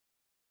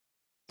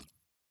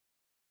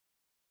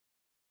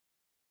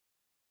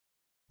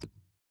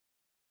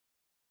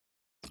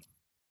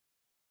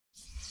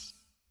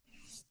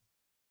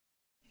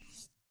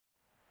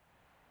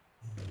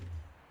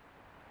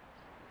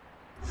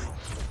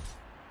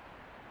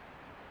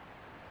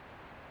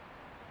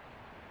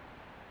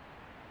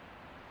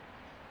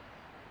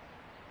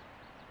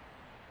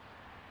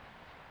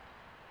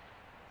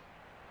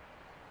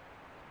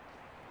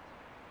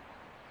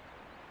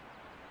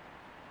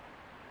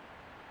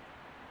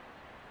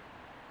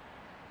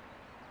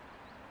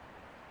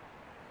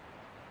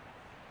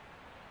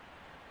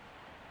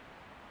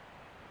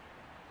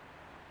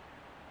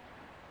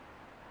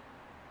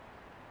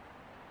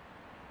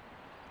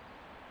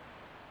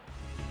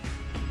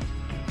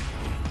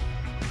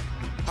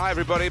Hi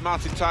everybody,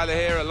 Martin Tyler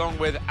here along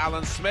with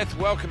Alan Smith,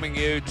 welcoming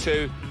you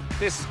to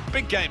this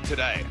big game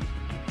today.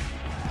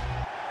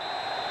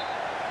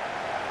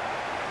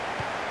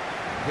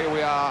 Here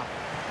we are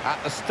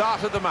at the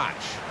start of the match.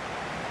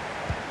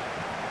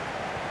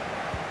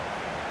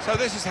 So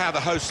this is how the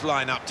hosts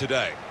line up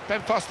today. Ben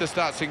Foster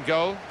starts in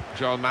goal.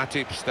 Joel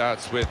Matip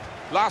starts with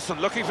Larsson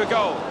looking for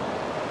goal.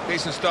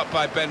 Decent stop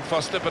by Ben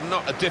Foster, but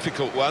not a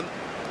difficult one.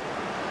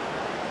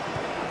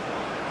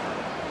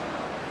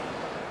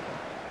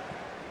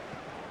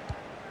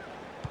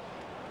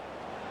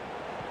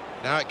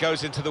 Now it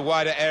goes into the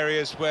wider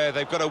areas where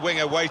they've got a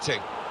winger waiting.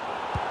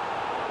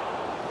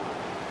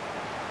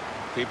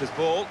 Keeper's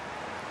ball.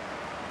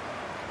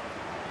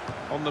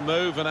 On the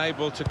move and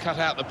able to cut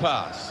out the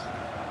pass.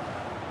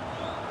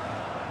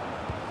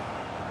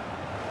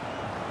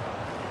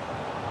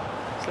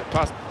 Slip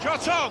past.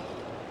 Shot on!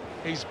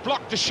 He's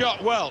blocked the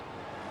shot well.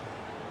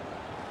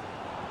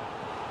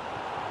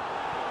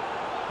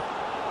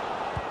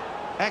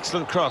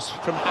 Excellent cross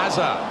from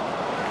Hazard.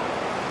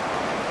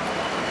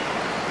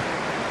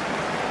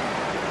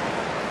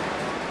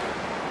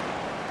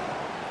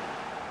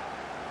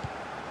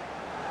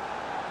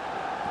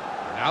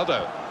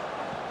 Ronaldo.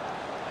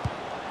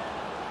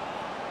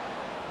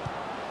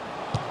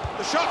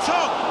 The shot's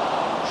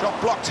on!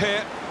 Shot blocked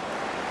here.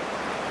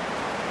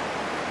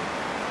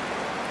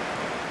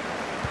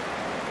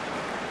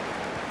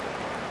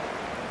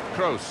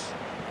 Kroos.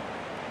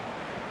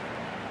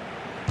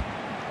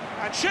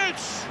 And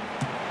shoots!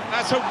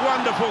 That's a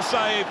wonderful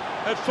save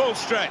at full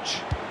stretch.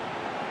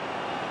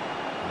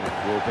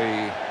 It will be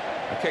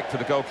a kick for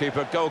the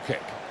goalkeeper, goal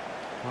kick.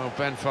 Well,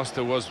 Ben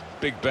Foster was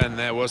Big Ben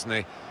there, wasn't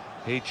he?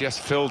 He just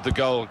filled the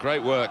goal.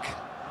 Great work.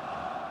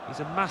 He's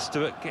a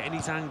master at getting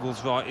his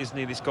angles right, isn't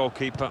he, this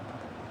goalkeeper?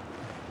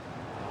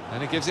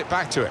 And he gives it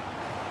back to him.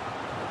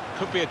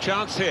 Could be a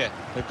chance here.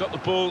 They've got the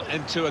ball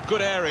into a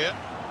good area.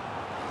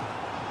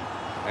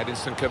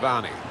 Edinson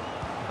Cavani.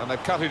 And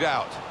they've cut it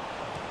out.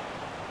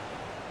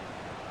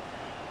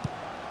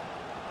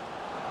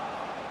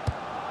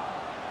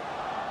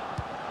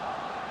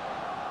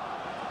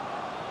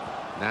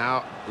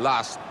 Now,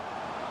 last.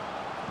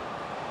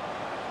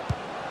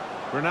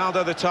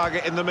 Ronaldo the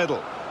target in the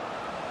middle.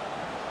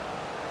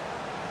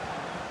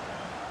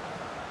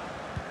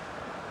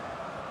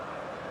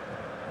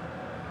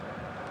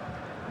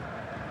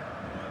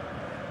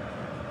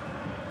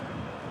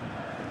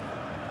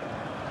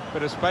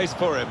 Bit of space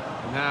for him.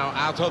 Now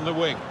out on the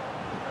wing.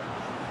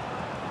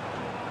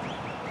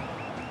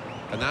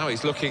 And now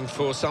he's looking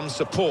for some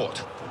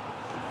support.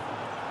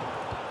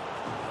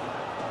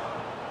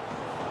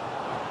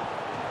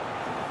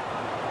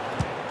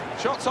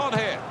 Shots on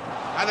here.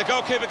 And the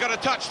goalkeeper got a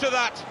touch to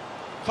that.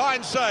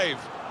 Fine save.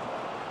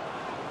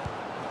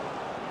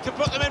 To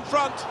put them in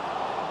front.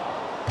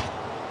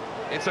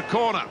 It's a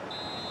corner.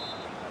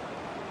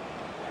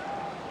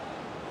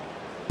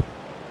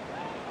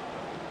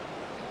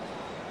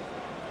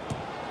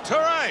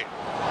 Touré!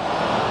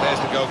 There's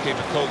the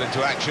goalkeeper called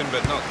into action,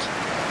 but not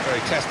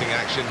very testing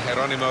action.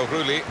 Geronimo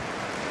Rulli.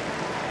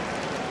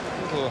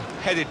 Little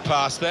headed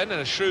pass then,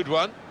 and a shrewd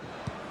one.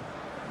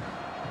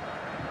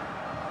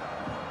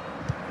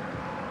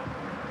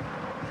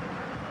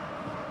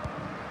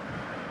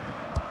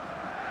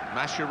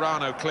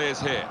 Mascherano clears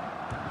here.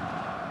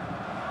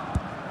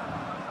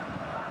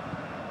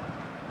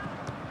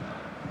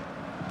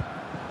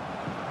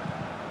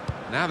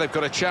 Now they've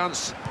got a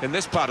chance in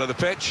this part of the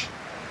pitch.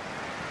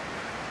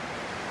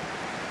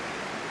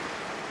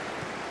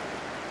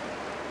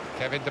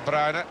 Kevin De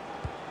Bruyne.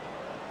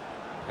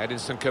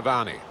 Edinson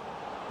Cavani.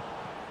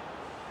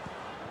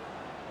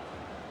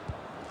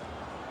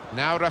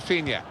 Now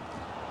Rafinha.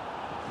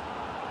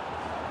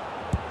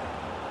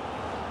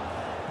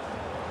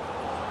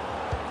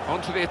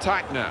 On to the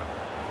attack now.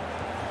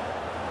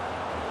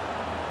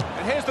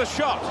 And here's the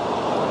shot.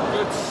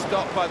 Good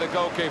stop by the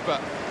goalkeeper.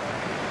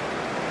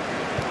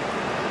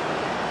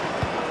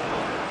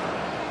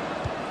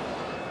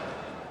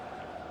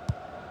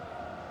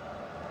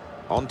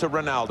 On to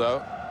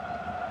Ronaldo.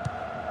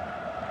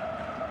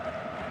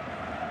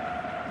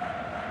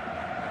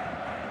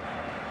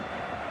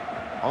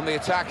 On the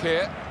attack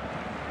here.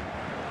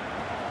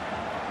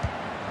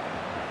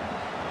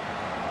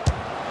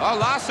 Oh,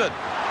 Larsson.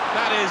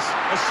 That is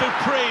a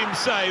supreme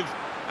save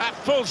at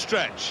full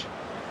stretch.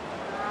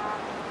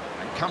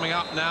 And coming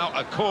up now,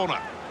 a corner.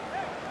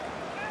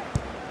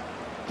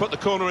 Put the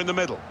corner in the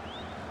middle.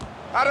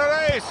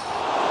 Adonis!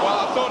 Well,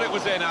 I thought it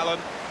was in, Alan.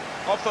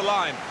 Off the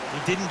line.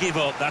 He didn't give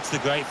up, that's the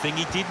great thing.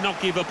 He did not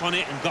give up on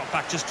it and got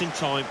back just in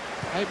time.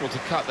 Able to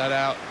cut that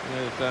out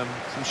with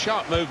some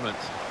sharp movement.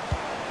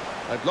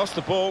 They've lost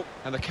the ball,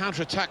 and the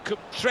counter-attack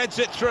threads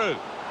it through.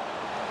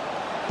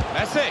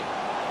 Messi.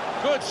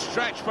 Good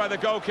stretch by the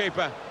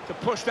goalkeeper to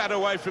push that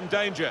away from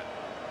danger.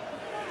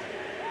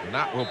 And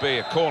that will be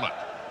a corner.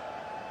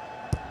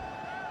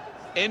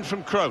 In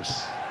from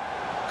Kroos.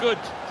 Good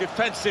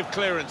defensive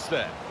clearance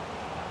there.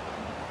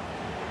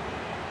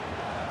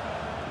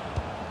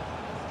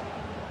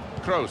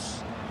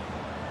 Kroos.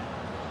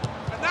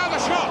 And now the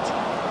shot!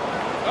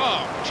 Oh,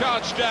 Oh,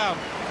 charged down.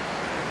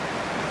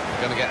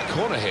 Going to get a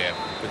corner here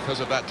because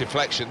of that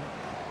deflection.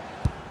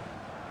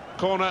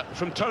 Corner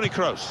from Toni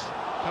Kroos.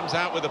 Comes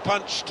out with a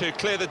punch to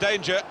clear the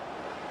danger.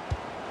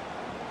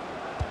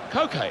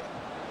 Koke.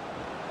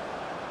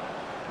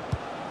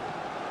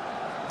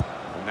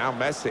 And now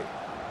Messi.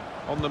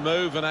 On the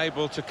move and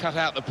able to cut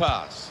out the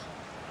pass.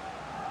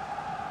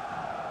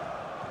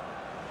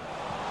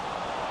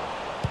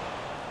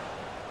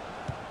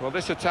 Well,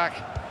 this attack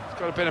has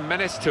got a bit of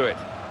menace to it.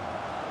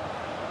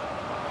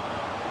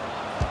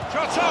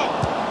 Shots on!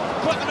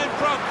 Put them in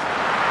front.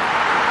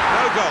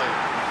 No goal.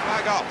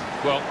 Flag up.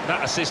 Well,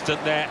 that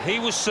assistant there, he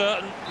was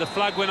certain the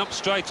flag went up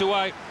straight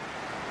away.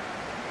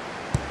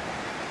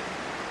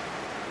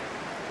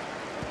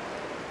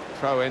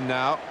 Throw in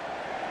now.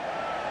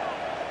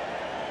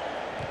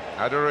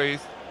 Aduriz.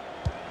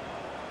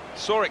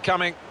 Saw it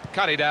coming,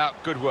 cut it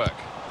out, good work.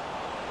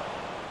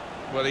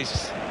 Well,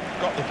 he's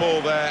got the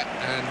ball there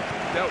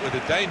and dealt with the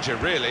danger,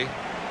 really.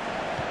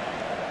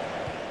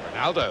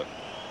 Ronaldo.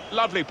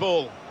 Lovely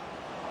ball.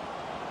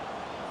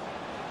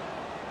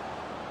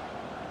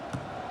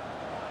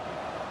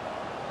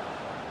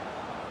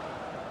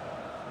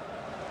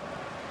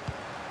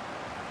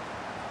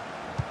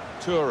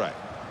 Toure.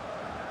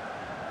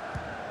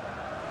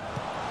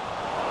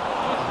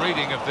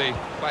 Reading of the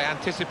play,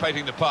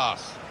 anticipating the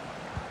pass.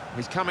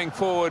 He's coming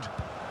forward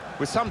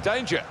with some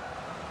danger.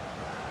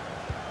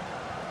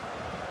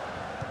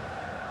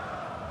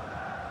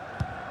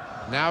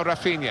 Now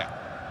Rafinha.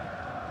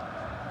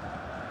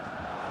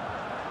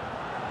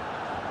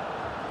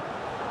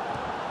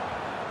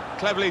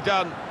 Cleverly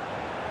done.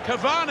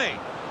 Cavani!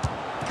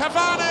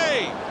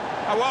 Cavani!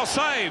 Oh, well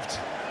saved.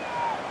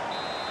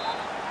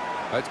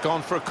 It's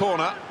gone for a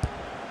corner.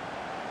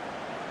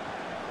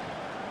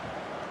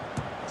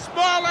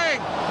 Smalling!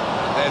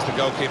 And there's the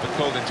goalkeeper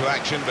called into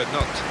action, but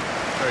not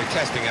very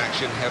testing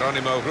action.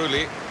 Geronimo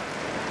Rulli.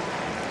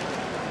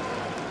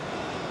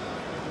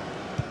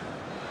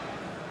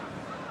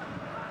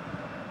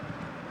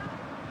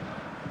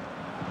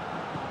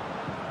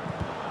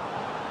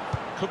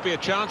 Could be a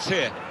chance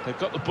here. They've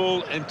got the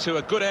ball into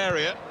a good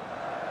area.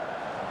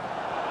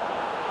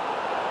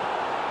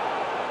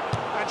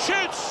 And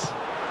shoots!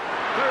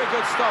 Very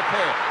good stop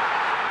here.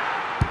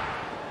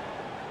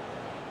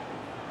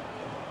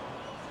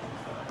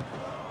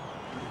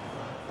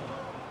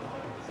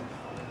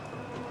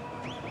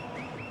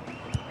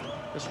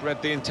 Just read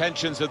the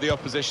intentions of the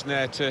opposition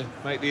there to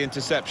make the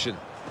interception.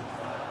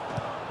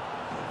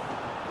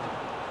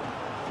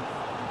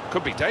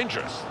 Could be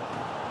dangerous.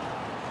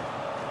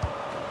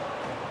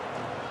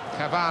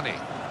 Cavani.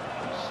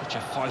 Such a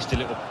feisty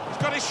little... He's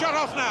got his shot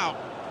off now.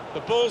 The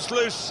ball's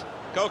loose.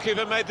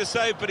 Goalkeeper made the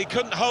save, but he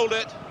couldn't hold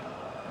it.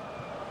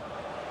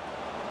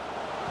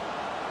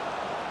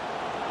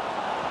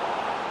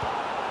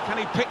 Can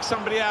he pick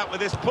somebody out with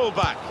this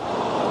pullback?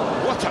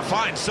 What a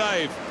fine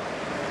save.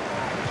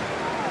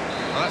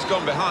 Well, that's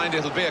gone behind.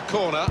 It'll be a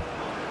corner.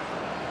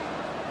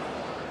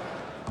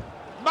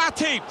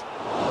 Matip!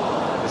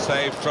 The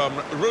save from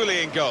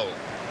Rulli in goal.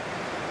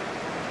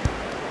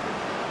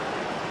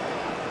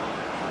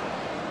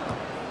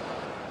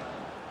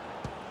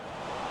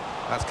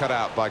 That's cut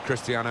out by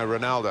Cristiano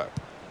Ronaldo.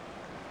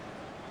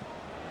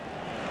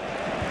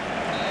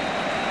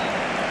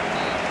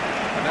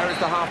 And there is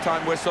the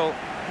half-time whistle.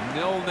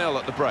 0-0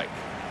 at the break.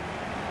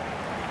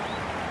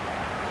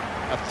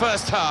 A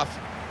first half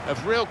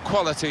of real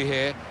quality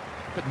here,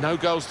 but no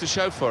goals to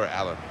show for it,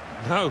 Alan.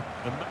 No.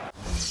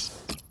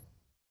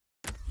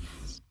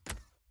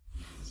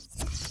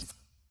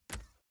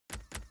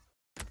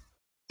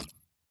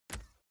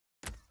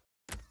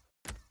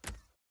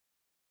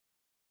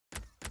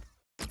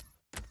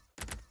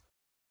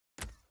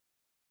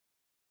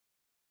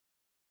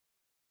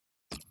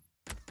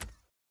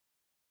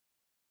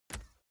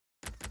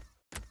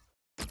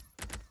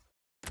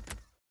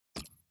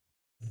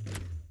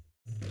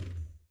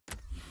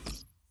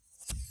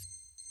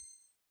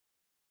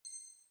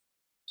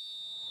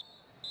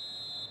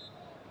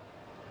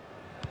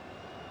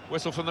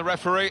 Whistle from the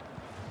referee,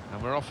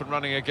 and we're off and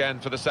running again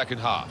for the second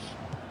half.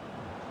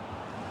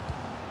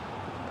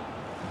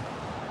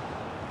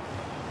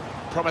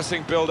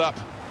 Promising build-up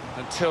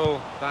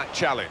until that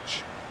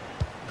challenge.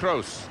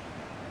 Kroos.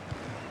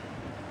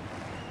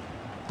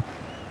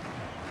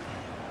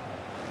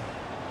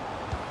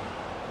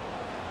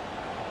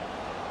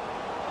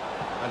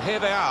 And here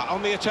they are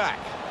on the attack.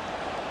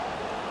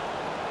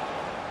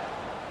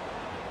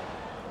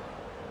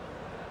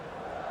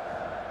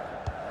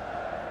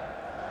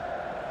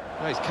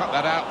 He's cut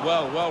that out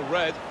well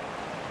read.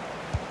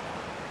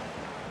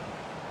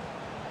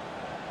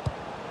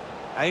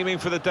 Aiming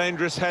for the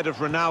dangerous head of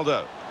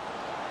Ronaldo.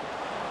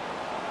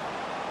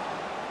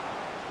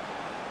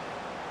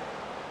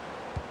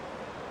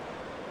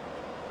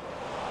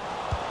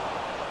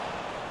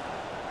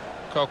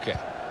 Koke.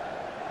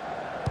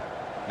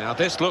 Now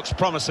this looks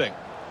promising.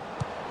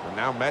 And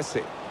now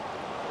Messi.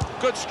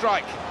 Good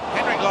strike.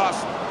 Henrik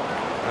Larsson.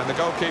 And the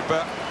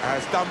goalkeeper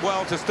has done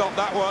well to stop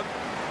that one.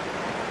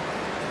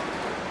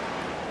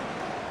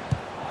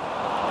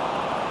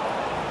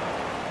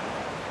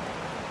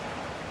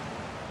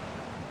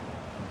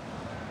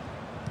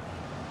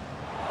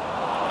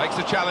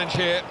 Makes a challenge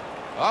here.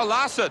 Oh,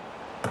 Larson.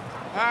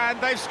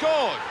 And they've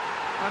scored.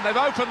 And they've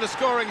opened the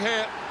scoring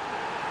here.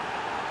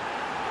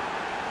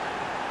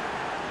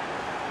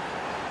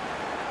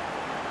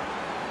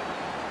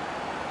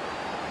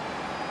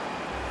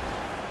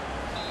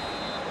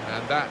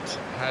 And that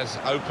has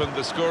opened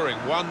the scoring.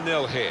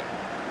 1-0 here.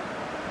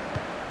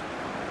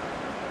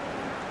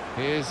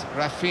 Here's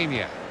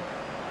Rafinha.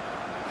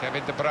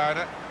 Kevin De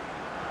Bruyne.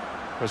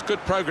 There's good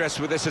progress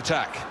with this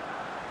attack.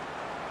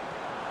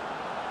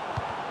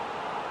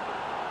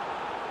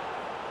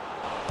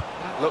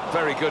 That looked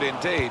very good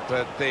indeed,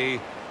 but the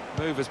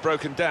move has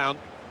broken down.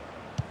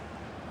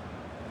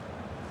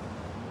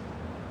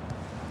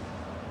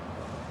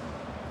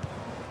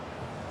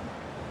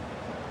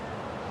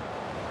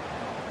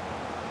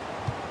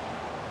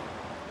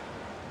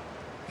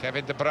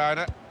 Kevin De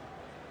Bruyne.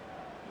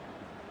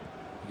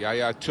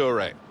 Yaya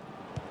Toure.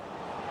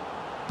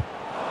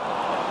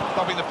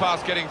 Stopping the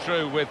pass getting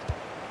through with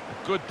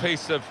a good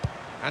piece of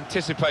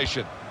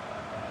anticipation.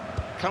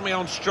 Coming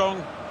on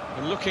strong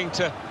and looking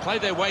to play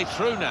their way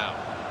through now.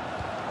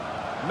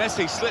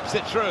 Messi slips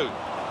it through.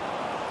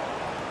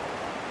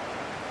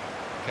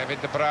 Kevin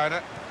De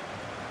Bruyne.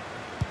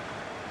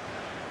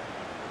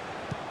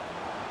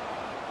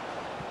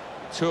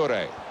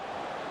 Toure.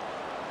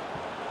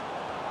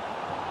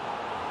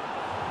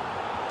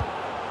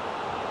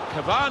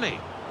 Cavani.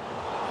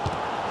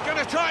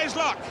 Gonna try his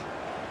luck.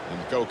 And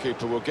the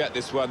goalkeeper will get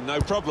this one, no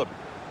problem.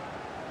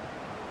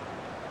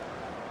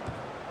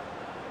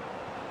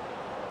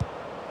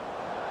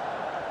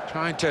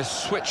 Trying to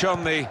switch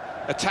on the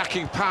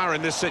attacking power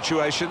in this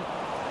situation.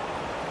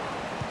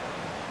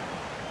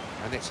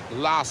 And it's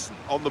Larson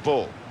on the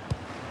ball.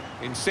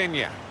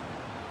 Insigne.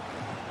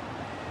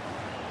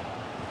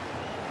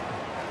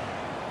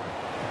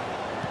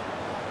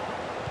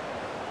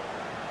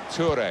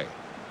 Toure.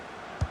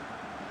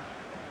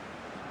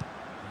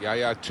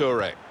 Yaya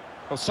Toure.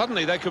 Well,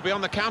 suddenly they could be on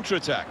the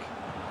counter-attack.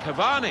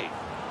 Cavani.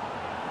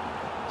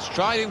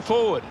 Striding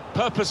forward,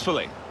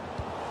 purposefully.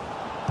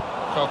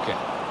 Koke.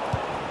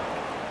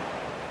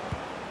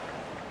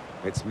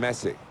 It's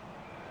Messi.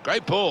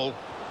 Great ball.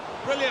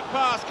 Brilliant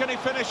pass, can he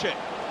finish it?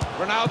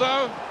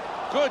 Ronaldo.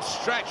 Good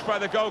stretch by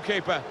the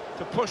goalkeeper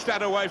to push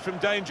that away from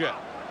danger.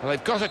 Well,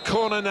 they've got a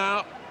corner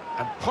now,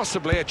 and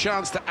possibly a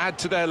chance to add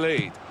to their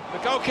lead. The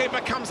goalkeeper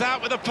comes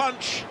out with a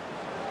punch.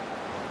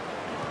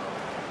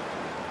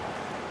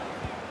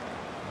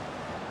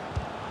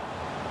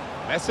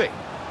 Messi.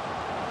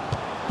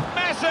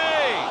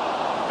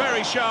 Messi!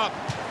 Very sharp.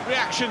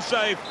 Reaction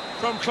save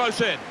from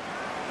close in.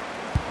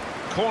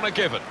 Corner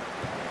given.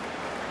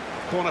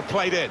 Corner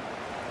played in.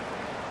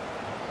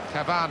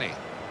 Cavani.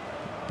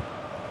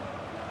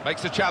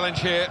 Makes a challenge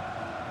here.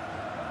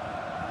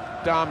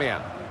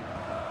 Darmian.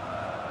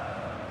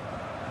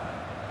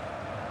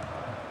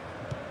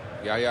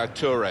 Yaya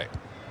Toure.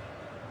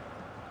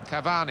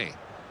 Cavani.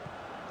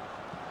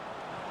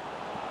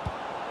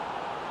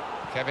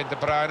 Kevin De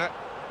Bruyne.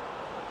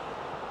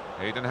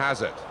 Eden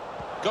Hazard.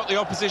 Got the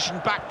opposition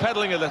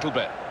backpedaling a little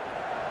bit.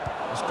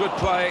 It was good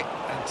play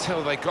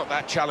until they got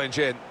that challenge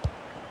in.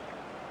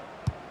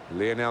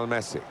 Lionel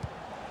Messi.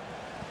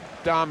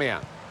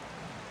 Darmian.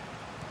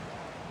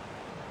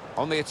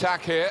 On the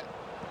attack here.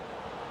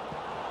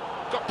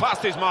 Got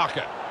past his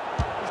marker.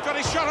 He's got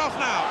his shot off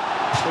now.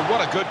 Well,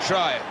 what a good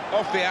try.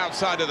 Off the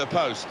outside of the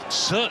post.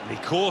 Certainly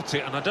caught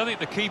it, and I don't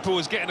think the keeper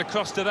was getting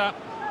across to that.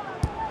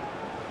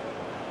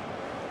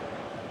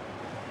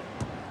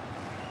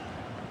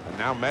 And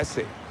now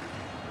Messi.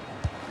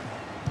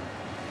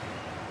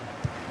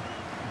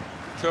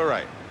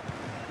 Toure.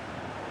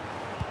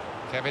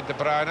 Kevin De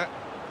Bruyne.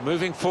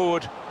 Moving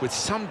forward with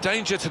some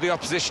danger to the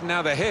opposition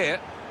now they're here.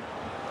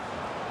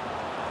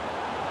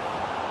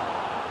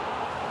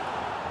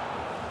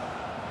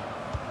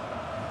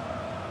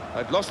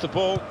 They've lost the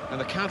ball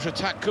and the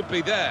counter-attack could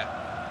be there.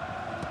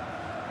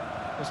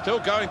 They're still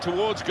going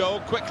towards goal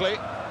quickly.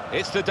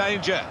 It's the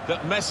danger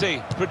that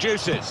Messi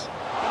produces.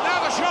 And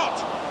now the shot!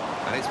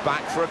 And it's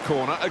back for a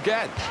corner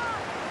again.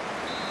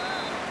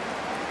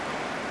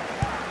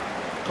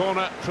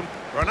 Corner from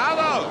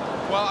Ronaldo!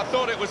 Well, I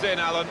thought it was in,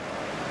 Alan.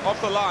 Off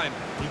the line.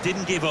 He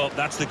didn't give up,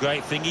 that's the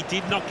great thing. He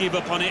did not give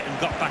up on it and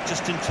got back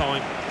just in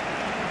time.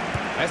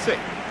 Messi.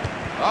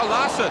 Oh,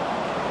 Larson.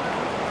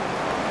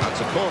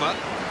 That's a corner.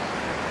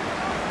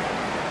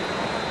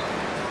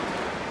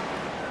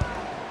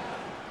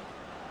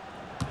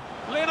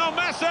 Lionel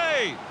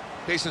Messi!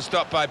 Decent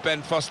stop by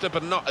Ben Foster,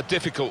 but not a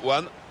difficult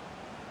one.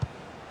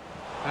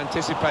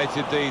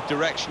 Anticipated the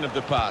direction of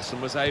the pass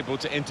and was able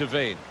to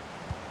intervene.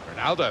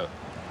 Ronaldo.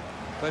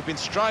 They've been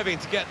striving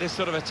to get this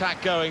sort of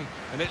attack going,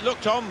 and it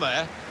looked on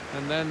there,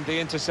 and then the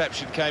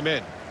interception came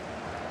in.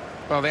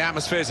 Well, the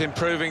atmosphere's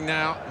improving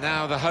now.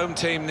 Now the home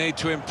team need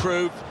to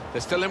improve.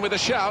 They're still in with a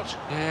shout.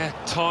 Yeah,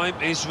 time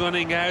is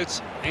running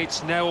out.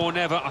 It's now or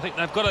never. I think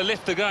they've got to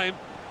lift the game.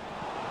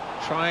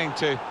 Trying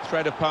to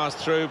thread a pass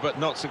through, but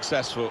not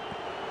successful.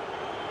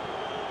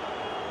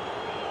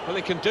 Well,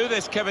 he can do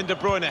this, Kevin De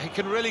Bruyne. He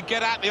can really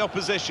get at the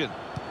opposition.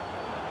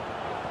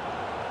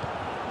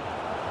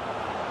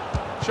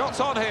 Shots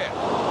on here.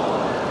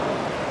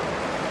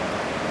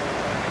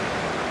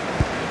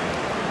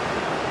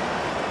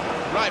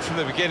 Right from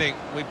the beginning,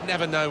 we've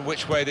never known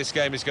which way this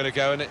game is going to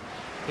go, and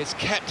it's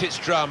kept its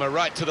drama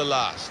right to the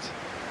last.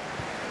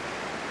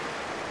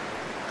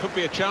 Could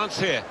be a chance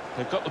here.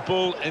 They've got the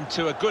ball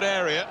into a good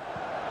area.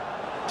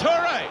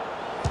 Toure!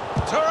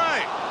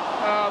 Toure!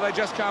 Oh, they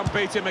just can't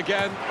beat him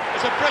again.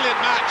 It's a brilliant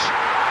match,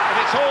 and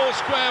it's all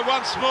square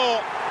once more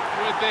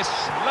with this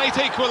late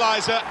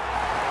equaliser.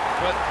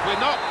 But we're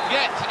not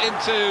yet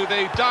into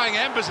the dying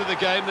embers of the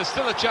game. There's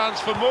still a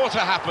chance for more to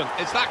happen.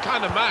 It's that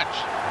kind of match.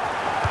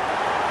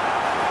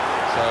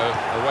 So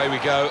away we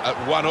go at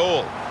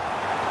 1-1.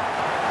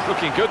 It's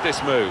looking good,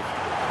 this move.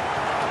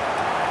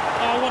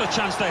 Oh, what a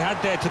chance they had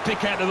there to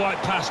pick out the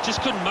right pass.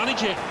 Just couldn't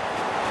manage it.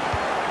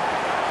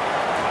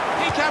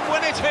 He can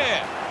win it here.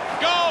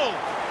 Goal!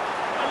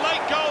 A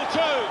late goal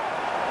too.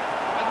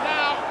 And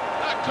now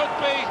that could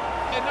be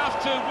enough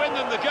to win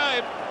them the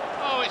game.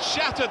 Oh, it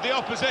shattered the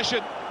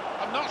opposition.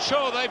 I'm not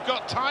sure they've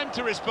got time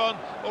to respond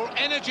or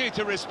energy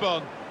to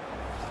respond.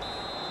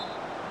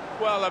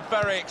 Well, a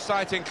very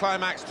exciting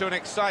climax to an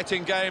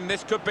exciting game.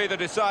 This could be the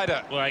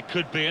decider. Well, it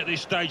could be at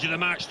this stage of the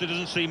match. There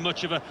doesn't seem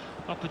much of an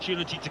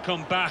opportunity to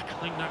come back. I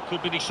think that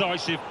could be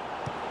decisive.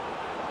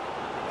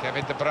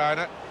 Kevin De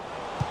Bruyne.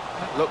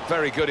 Looked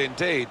very good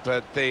indeed,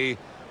 but the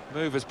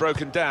move has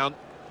broken down.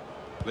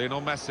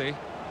 Lionel Messi.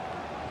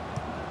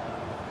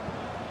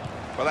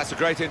 Well, that's a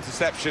great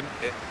interception.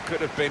 It could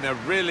have been a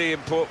really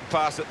important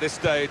pass at this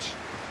stage.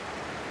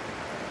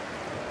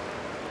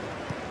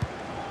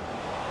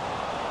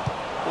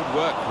 Good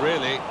work,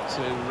 really,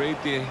 to read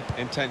the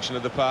intention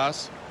of the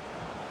pass.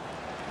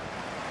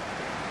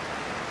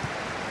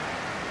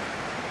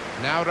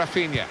 Now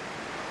Rafinha.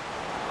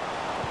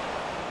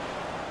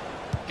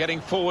 Getting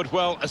forward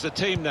well as a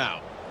team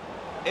now.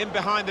 In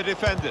behind the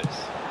defenders.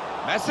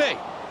 Messi.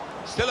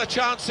 Still a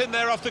chance in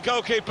there off the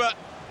goalkeeper.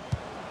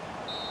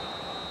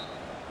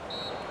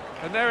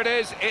 And there it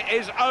is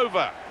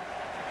over.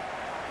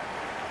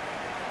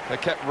 They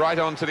kept right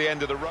on to the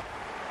end of the run.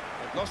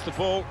 They've lost the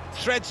ball,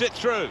 threads it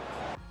through.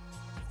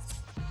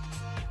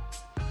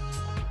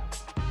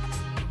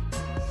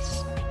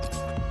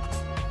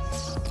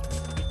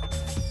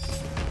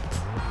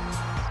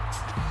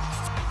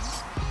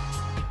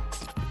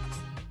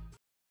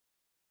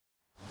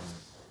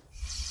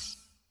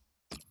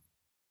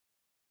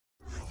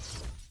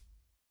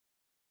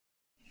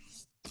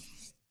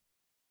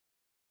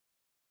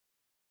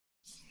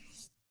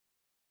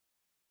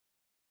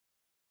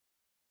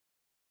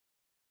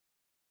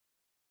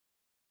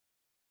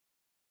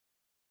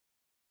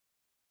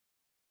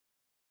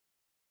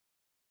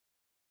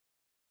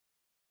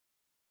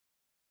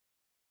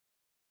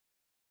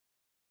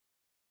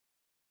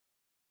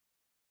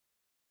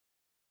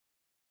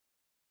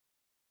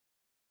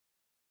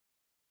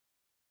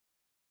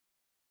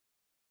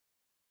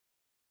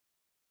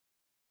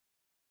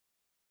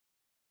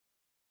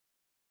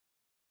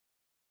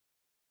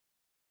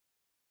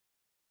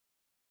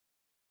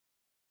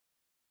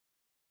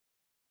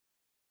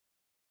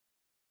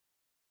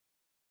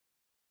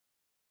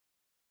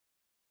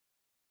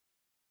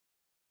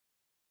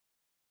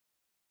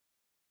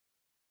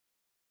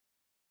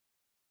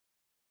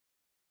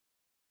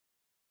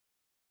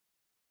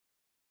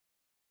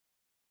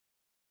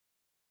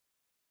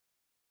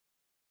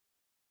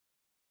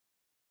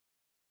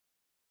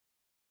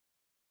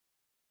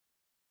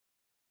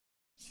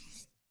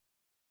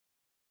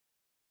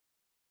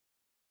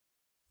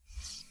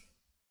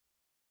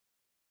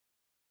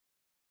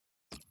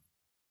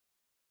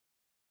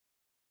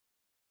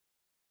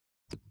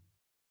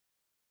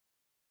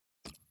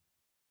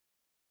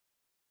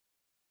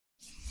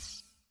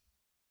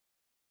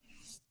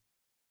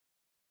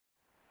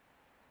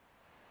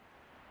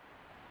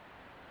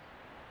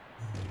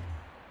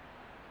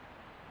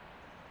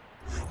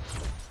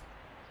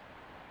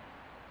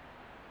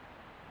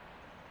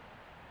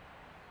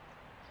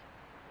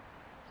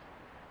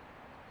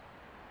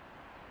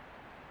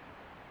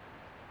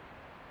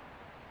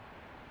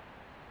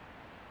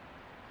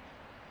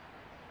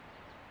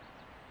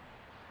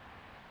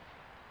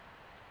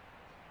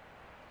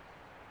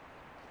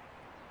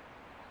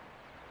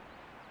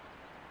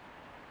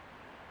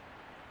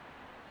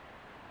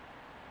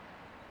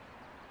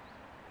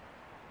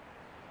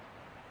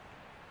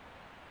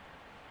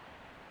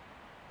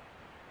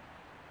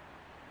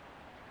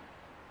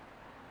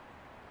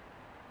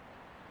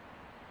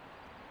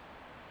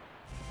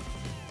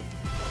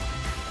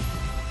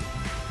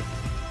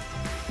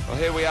 Well,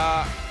 here we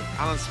are,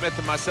 Alan Smith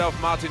and myself,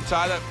 Martin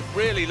Tyler,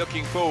 really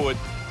looking forward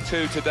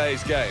to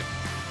today's game.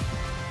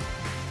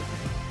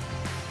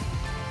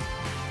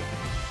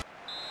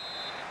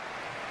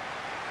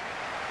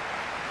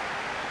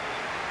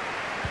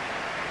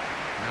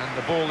 And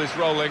the ball is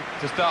rolling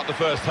to start the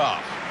first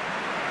half.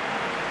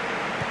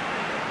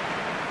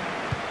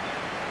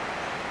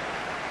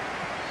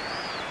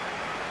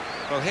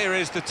 Well, here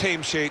is the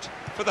team sheet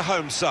for the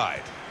home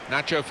side.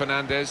 Nacho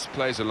Fernandez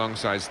plays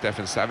alongside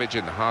Stefan Savic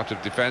in the heart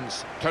of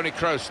defence. Toni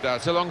Kroos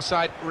starts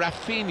alongside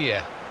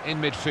Rafinha in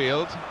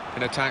midfield.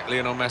 In attack,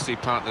 Lionel Messi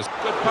partners.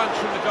 Good punch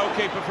from the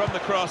goalkeeper from the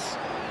cross.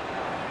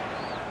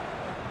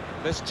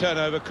 This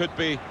turnover could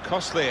be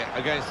costly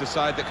against a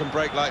side that can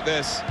break like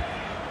this.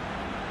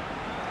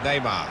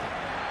 Neymar.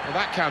 Well,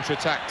 that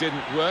counter-attack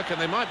didn't work,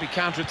 and they might be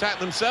counter-attacked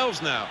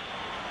themselves now.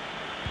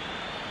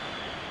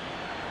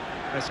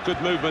 That's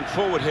good movement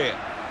forward here.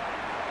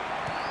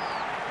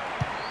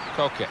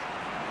 Koke.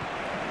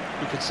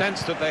 You could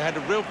sense that they had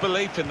a real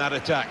belief in that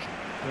attack,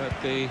 but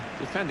the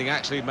defending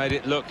actually made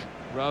it look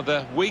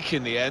rather weak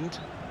in the end.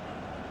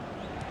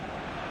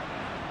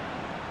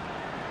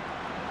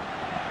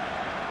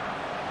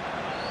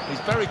 He's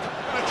very...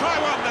 Gonna try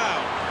one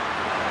now!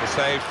 The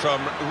save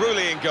from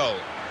Rulli in goal.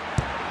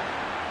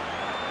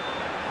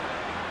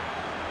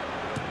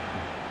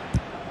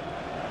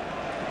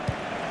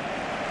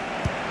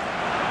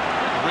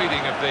 The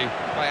reading of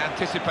by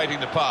anticipating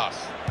the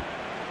pass.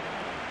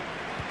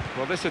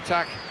 Well, this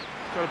attack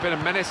got a bit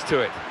of menace to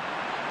it.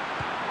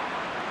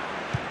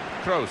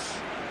 Kroos.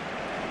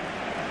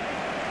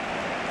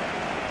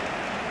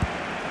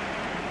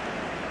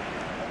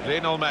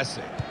 Lionel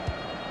Messi.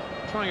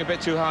 Trying a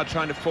bit too hard,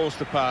 trying to force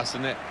the pass,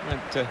 and it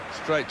went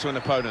straight to an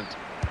opponent.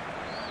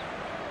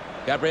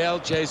 Gabriel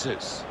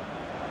Jesus.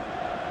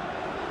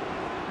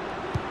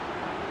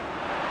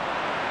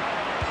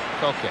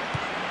 Koke.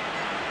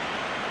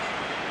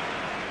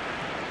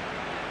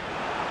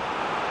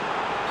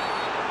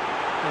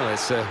 Well,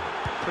 it's a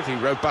pretty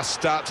robust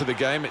start to the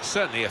game. It's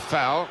certainly a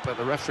foul, but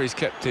the referee's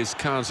kept his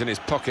cards in his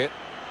pocket.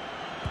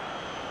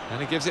 And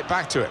he gives it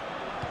back to him.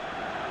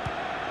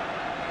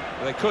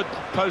 Well, they could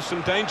pose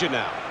some danger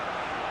now.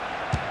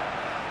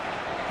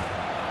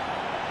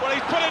 Well,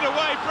 he's put it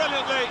away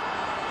brilliantly.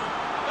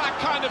 That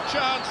kind of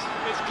chance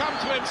has come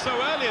to him so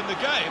early in the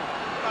game.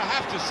 I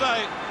have to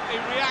say, he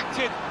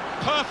reacted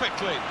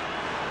perfectly.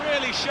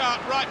 Really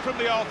sharp right from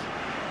the off,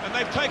 and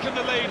they've taken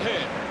the lead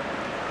here.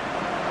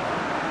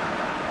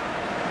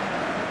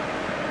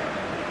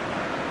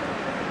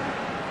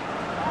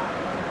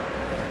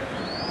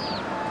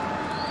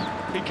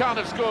 He can't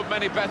have scored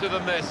many better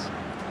than this,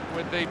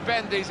 with the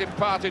bend he's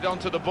imparted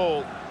onto the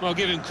ball. Well,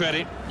 give him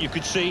credit. You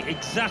could see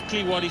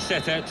exactly what he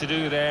set out to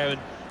do there and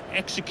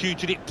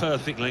executed it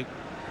perfectly.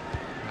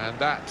 And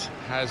that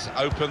has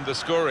opened the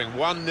scoring.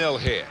 1-0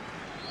 here.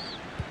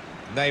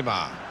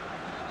 Neymar.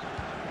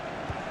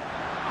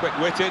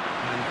 Quick-witted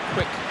and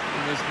quick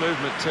in his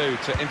movement too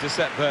to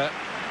intercept there.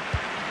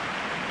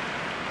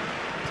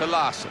 To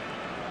Larson.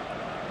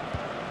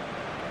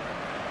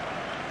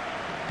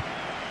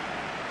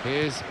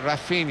 Here's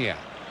Rafinha.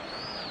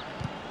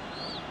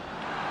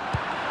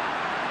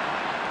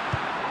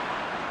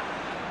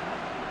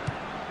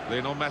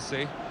 Lionel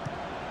Messi.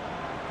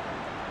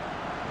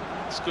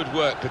 It's good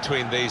work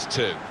between these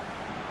two.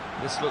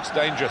 This looks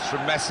dangerous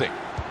from Messi.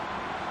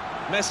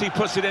 Messi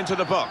puts it into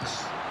the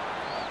box.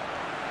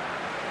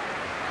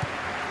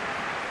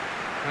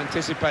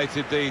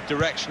 Anticipated the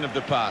direction of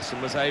the pass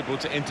and was able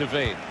to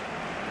intervene.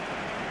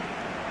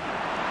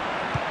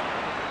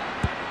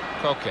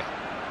 Koke.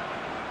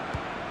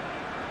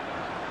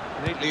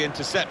 Neatly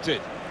intercepted.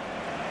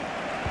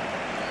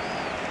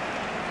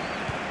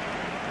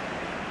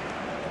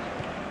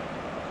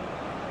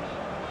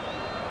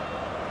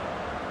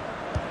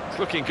 It's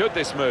looking good,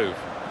 this move.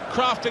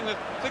 Crafting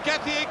to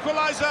get the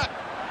equaliser.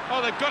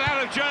 Oh, they've got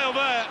out of jail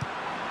there.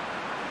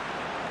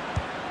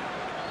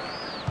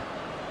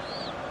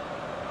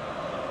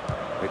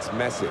 It's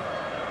Messi.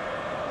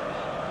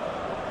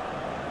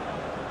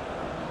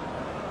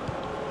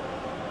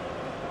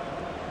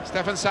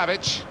 Stefan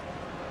Savic.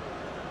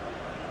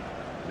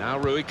 Now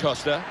Rui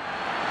Costa.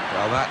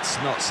 Well, that's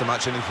not so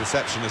much an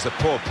interception as a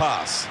poor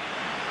pass.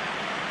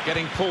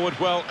 Getting forward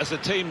well as a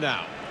team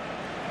now.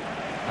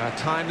 A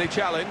timely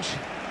challenge.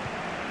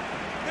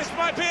 This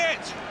might be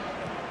it.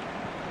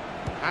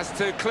 Has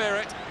to clear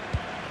it.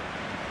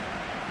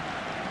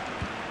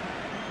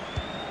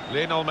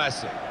 Lionel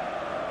Messi.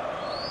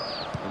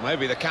 Well,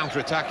 maybe the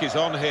counter-attack is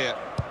on here.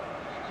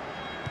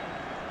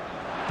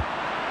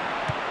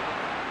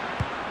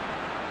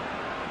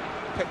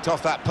 Picked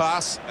off that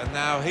pass, and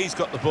now he's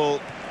got the ball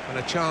and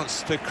a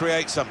chance to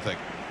create something.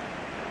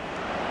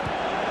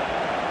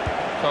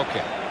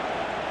 Koke.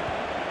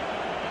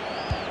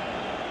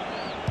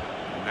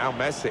 And now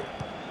Messi.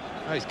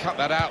 Oh, he's cut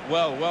that out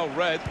well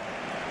read.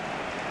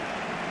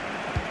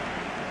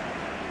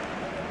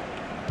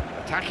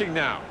 Attacking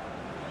now.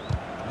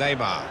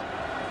 Neymar.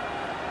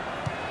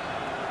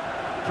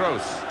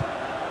 Kroos.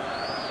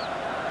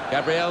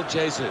 Gabriel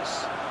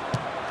Jesus.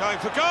 Going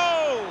for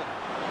goal!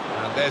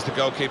 And there's the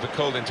goalkeeper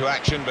called into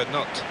action, but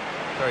not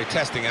very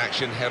testing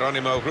action,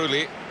 Geronimo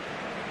Rulli.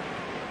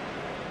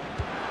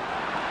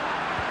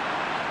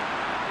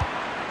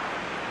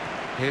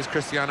 Here's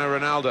Cristiano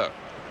Ronaldo.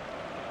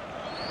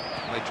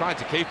 They tried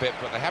to keep it,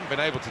 but they haven't been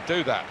able to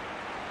do that.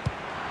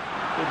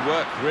 Good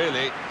work,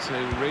 really, to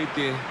read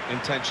the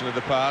intention of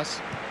the pass.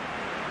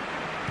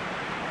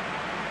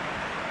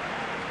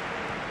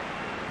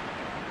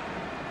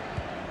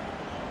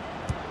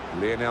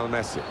 Lionel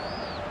Messi.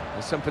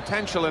 There's some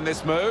potential in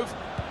this move.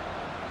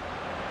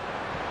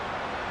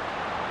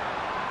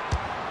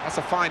 That's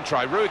a fine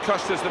try. Rui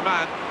Costa's the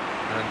man.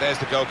 And there's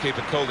the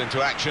goalkeeper called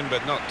into action,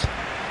 but not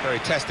very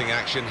testing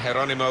action.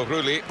 Geronimo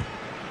Rulli.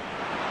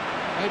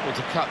 Able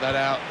to cut that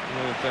out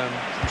with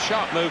some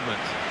sharp movement.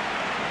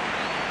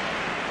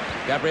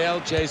 Gabriel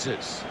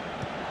Jesus.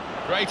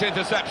 Great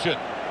interception.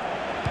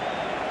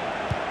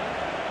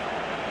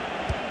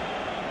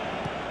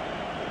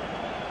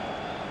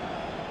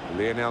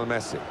 Lionel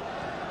Messi.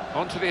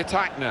 On to the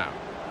attack now.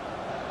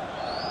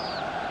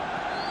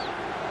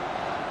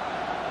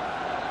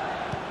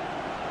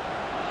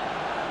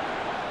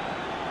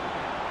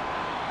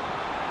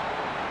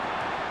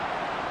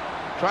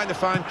 Trying to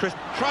find Chris,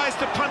 tries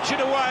to punch it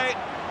away.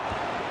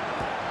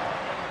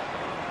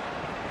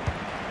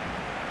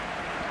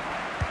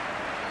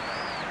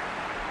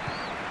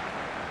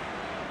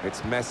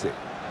 It's Messi.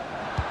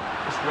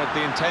 Just read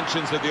the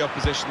intentions of the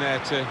opposition there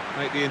to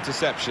make the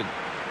interception.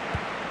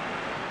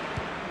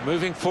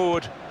 Moving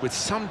forward with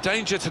some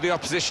danger to the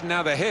opposition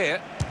now they're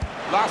here.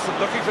 Larson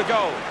looking for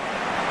goal.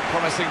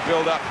 Promising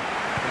build-up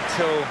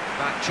until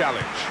that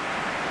challenge.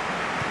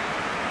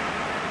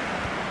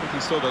 He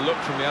saw the look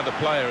from the other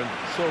player and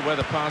saw where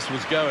the pass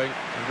was going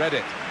and read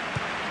it.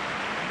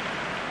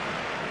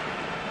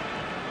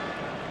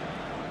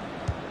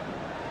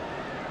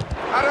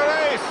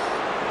 Adonis!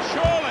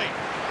 Surely!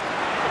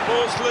 The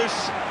ball's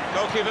loose.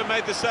 Goalkeeper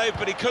made the save,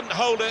 but he couldn't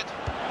hold it.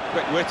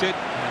 Quick-witted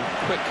and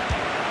quick.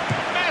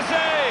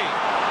 Messi!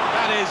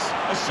 That is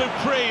a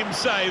supreme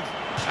save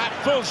at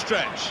full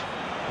stretch.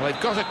 Well,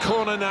 they've got a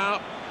corner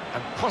now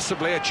and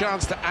possibly a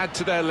chance to add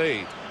to their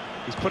lead.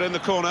 He's put in the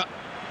corner.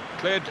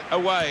 Cleared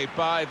away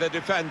by the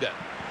defender.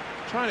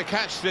 Trying to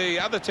catch the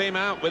other team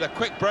out with a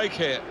quick break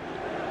here.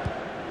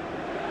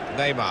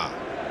 Neymar.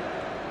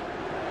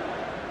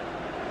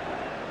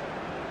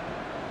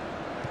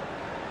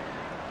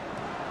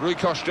 Rui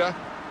Costa.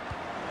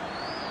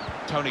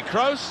 Toni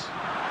Kroos.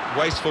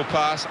 Wasteful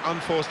pass,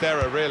 unforced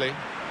error really.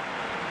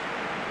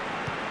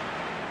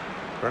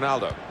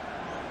 Ronaldo.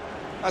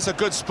 That's a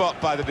good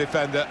spot by the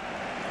defender.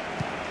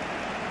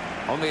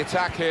 On the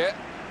attack here.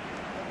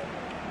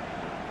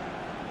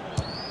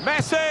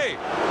 Messi!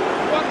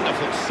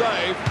 Wonderful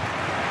save.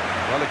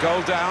 Well, a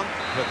goal down,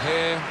 but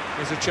here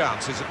is a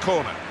chance. It's a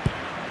corner.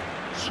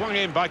 Swung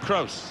in by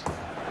Kroos.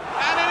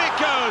 And in it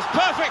goes.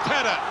 Perfect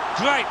header.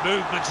 Great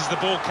movement as the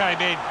ball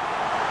came in.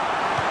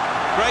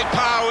 Great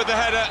power with the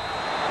header.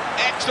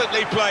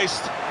 Excellently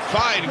placed.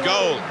 Fine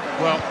goal.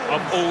 Well,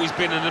 I've always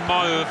been an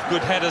admirer of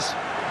good headers,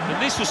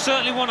 and this was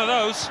certainly one of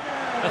those.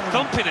 A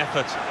thumping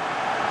effort.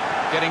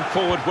 Getting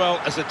forward well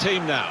as a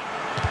team now.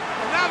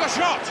 Now the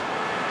shot!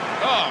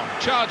 Oh,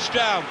 charged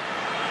down.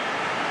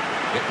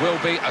 It will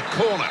be a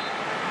corner.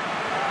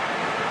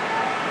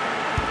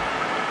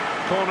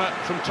 Corner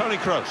from Toni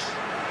Kroos.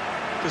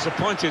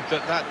 Disappointed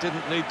that that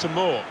didn't lead to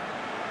more.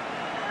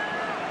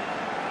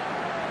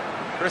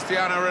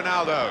 Cristiano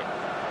Ronaldo.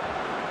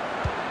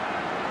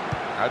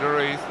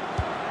 Aduriz.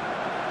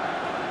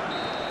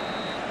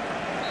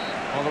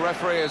 Well, the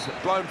referee has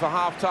blown for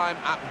half-time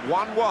at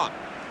 1-1.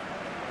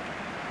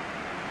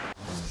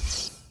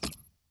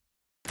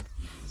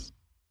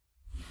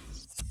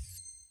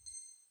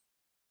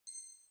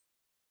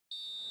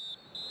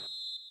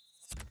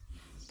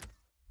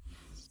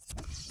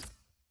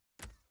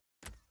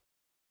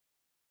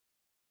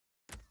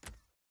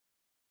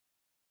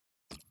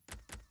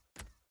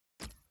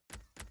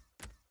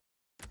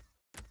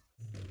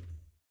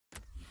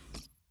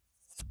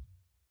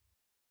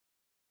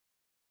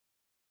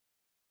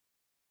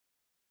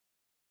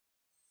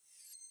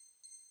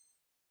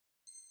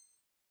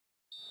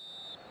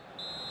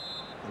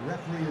 The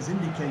referee has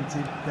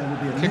indicated there will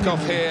be a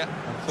kick-off here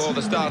for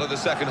the start of the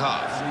second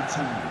half.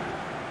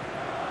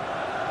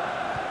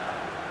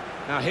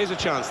 Now here's a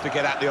chance to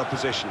get at the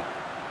opposition.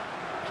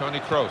 Toni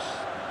Kroos.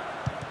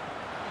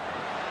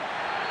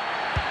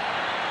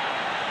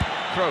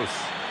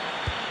 Kroos.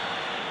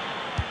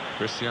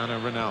 Cristiano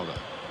Ronaldo.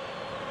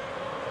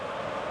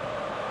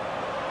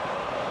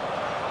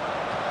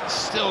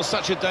 Still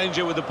such a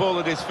danger with the ball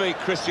at his feet,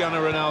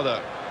 Cristiano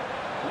Ronaldo.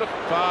 Look,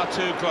 far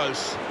too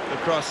close, the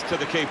cross to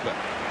the keeper.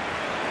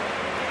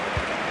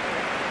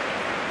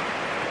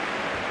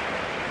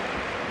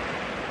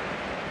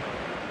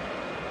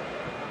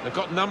 They've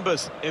got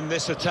numbers in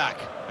this attack,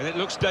 and it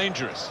looks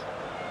dangerous.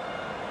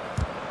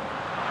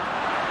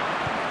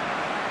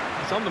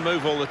 He's on the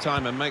move all the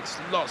time and makes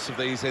lots of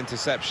these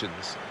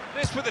interceptions.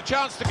 This with a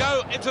chance to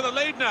go into the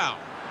lead now.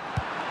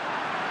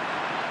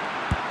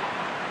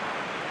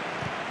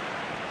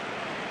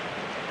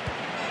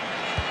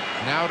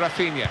 Now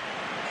Rafinha.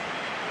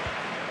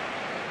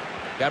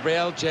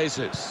 Gabriel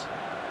Jesus.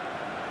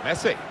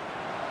 Messi.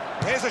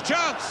 Here's a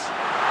chance.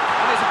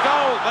 And it's a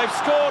goal. They've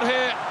scored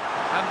here.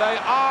 And they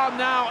are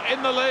now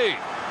in the lead.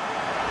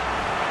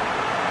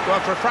 Well,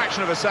 for a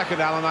fraction of a second,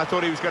 Alan, I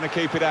thought he was going to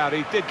keep it out.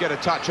 He did get a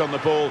touch on the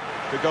ball,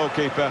 the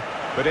goalkeeper,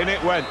 but in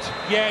it went.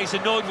 Yeah, he's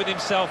annoyed with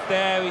himself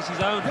there. He's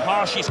his own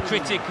harshest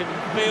critic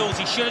and feels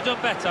he should have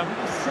done better.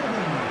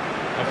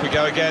 Off we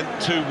go again,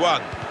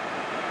 2-1.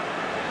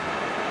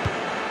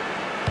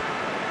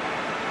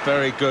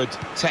 Very good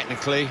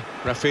technically,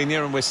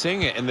 Rafinha, and we're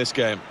seeing it in this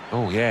game.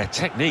 Oh yeah,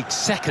 technique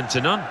second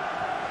to none.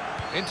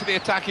 Into the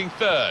attacking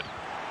third.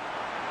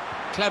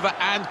 Clever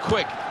and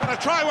quick. Gonna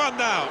try one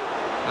now.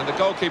 And the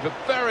goalkeeper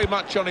very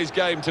much on his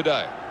game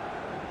today.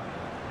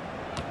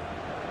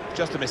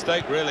 Just a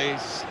mistake, really.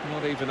 He's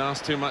not even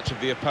asked too much of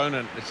the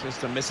opponent. It's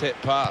just a mishit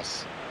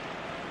pass.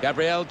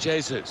 Gabriel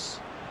Jesus.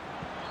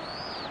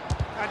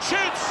 And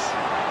shoots!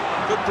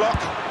 Good block.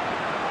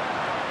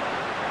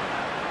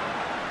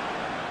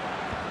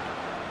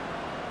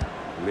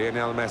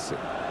 Lionel Messi.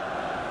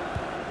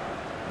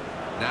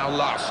 Now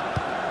Larson.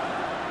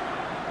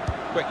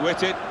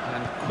 Quick-witted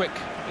and quick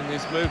in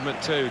his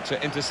movement too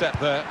to intercept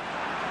there.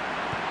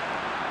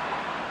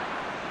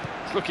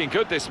 It's looking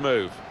good, this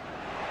move.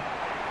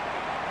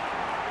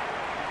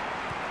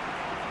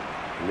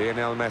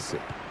 Lionel Messi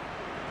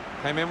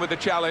came in with the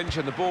challenge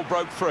and the ball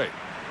broke free.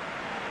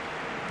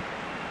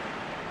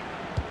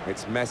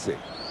 It's Messi.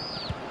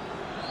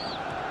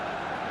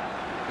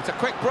 It's a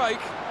quick break.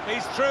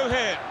 He's through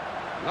here.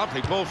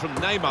 Lovely ball from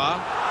Neymar.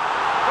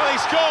 Well, he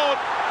scored,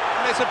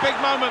 and it's a big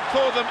moment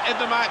for them in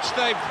the match.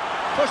 They've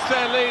pushed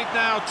their lead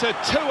now to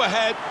 2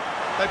 ahead.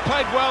 They've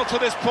played well to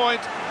this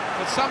point,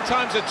 but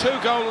sometimes a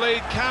 2-goal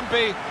lead can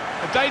be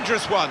a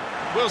dangerous one.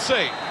 We'll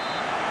see.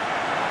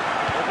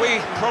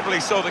 We probably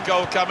saw the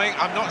goal coming.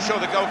 I'm not sure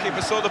the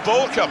goalkeeper saw the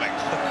ball coming.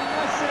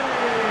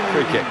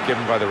 Free kick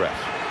given by the ref.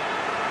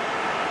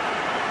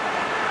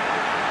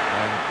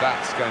 And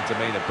that's going to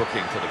mean a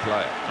booking for the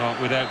player. Oh,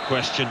 without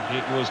question,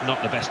 it was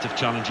not the best of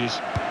challenges.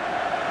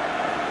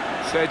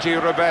 Sergi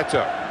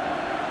Roberto.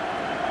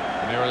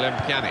 Miralem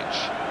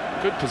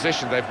Pjanic. Good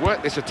position. They've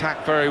worked this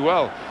attack very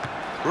well.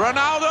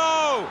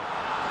 Ronaldo!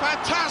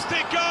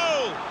 Fantastic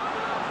goal!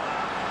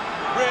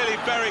 Really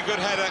very good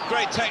header.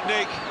 Great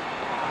technique.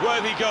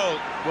 Worthy goal.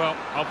 Well,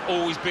 I've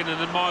always been an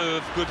admirer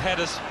of good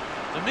headers,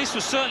 and this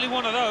was certainly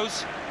one of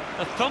those.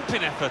 A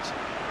thumping effort.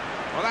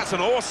 Well, that's an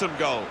awesome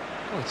goal.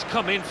 Well, it's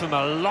come in from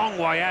a long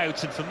way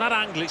out, and from that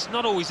angle, it's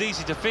not always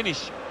easy to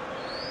finish.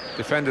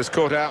 Defenders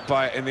caught out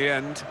by it in the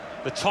end.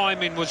 The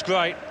timing was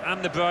great,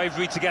 and the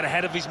bravery to get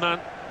ahead of his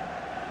man.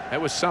 It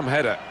was some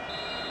header.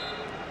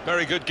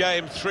 Very good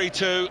game,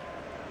 3-2.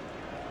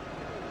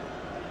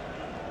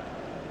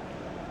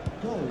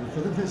 Goal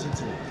for the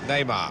visitors.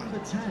 Neymar.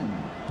 Number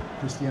 10,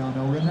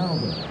 Cristiano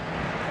Ronaldo.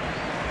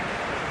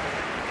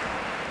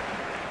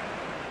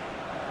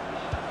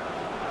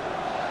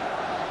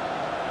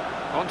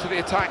 On to the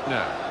attack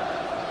now.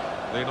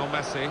 Lionel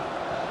Messi.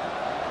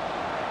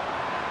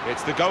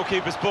 It's the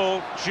goalkeeper's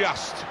ball,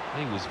 just.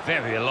 He was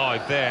very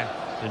alive there,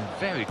 and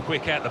very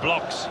quick out the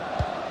blocks.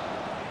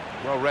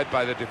 Well read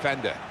by the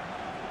defender.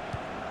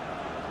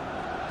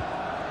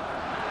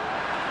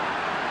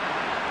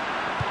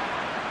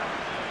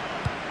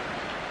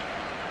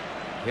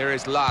 Here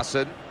is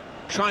Larson,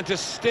 trying to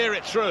steer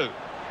it through.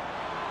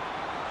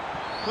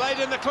 Played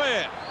in the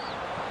clear.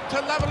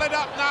 To level it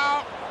up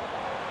now.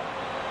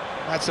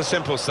 That's a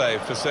simple save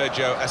for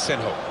Sergio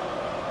Asenjo.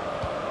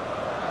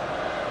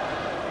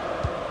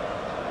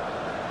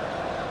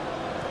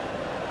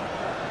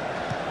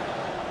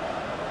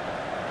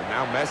 And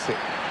now Messi.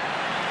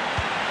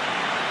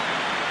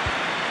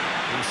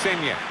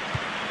 Insigne.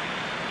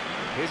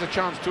 Here's a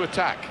chance to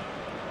attack.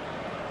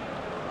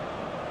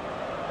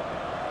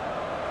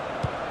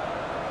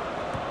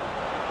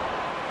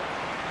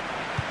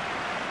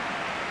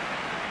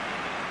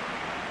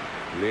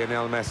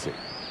 Lionel Messi.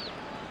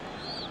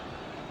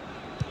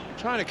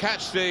 Trying to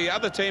catch the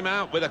other team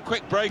out with a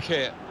quick break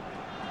here.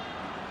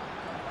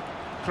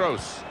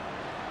 Kroos.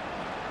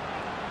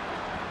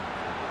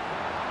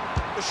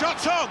 The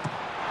shot's on!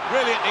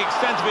 Really at the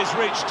extent of his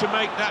reach to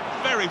make that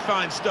very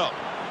fine stop.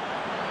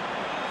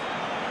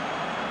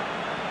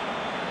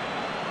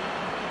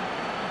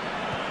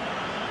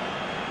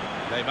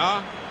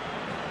 Neymar.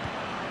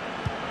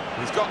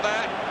 He's got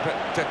there,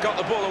 but got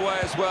the ball away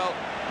as well.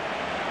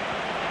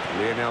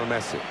 Lionel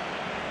Messi.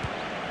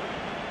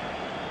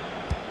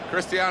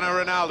 Cristiano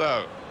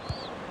Ronaldo.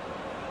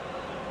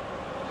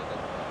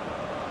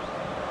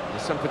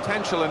 There's some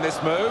potential in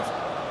this move.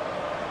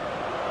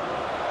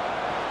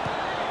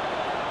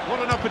 What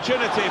an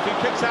opportunity if he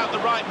picks out the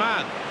right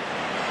man.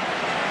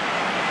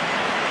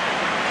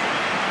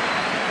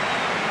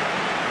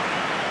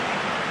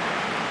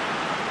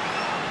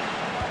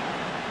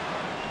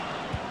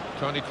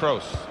 Toni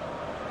Kroos.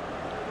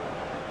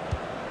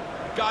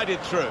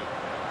 Guided through.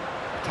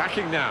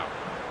 Attacking now.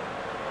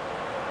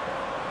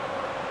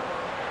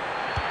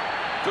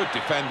 Good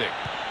defending.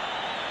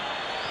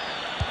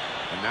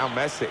 And now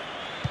Messi.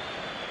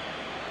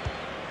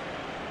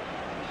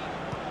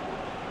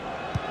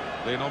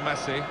 Lionel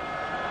Messi.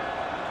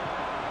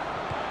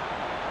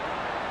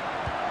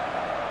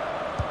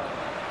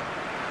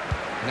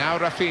 Now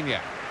Rafinha.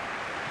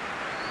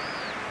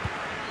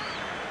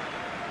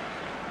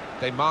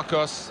 De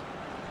Marcos.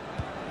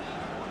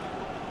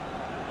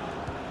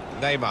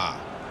 Neymar.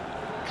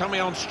 Coming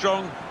on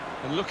strong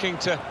and looking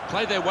to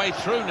play their way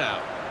through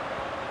now.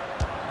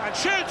 And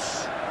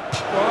shoots!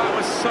 Well, that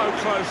was so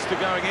close to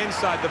going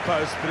inside the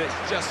post, but it's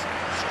just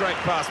straight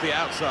past the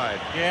outside.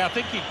 Yeah, I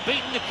think he'd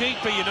beaten the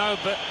keeper, you know,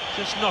 but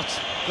just not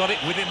got it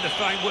within the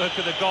framework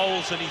of the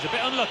goals, and he's a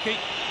bit unlucky.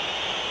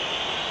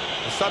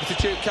 A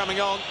substitute coming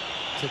on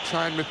to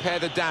try and repair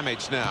the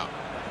damage now.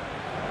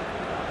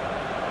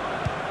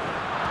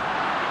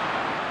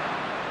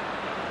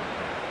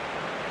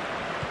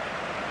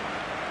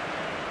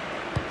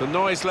 The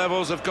noise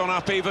levels have gone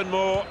up even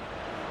more,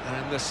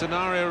 and the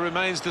scenario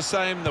remains the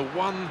same, the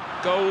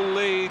one-goal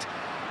lead,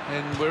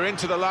 and we're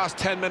into the last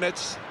 10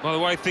 minutes. Well, the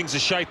way things are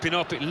shaping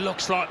up, it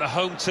looks like the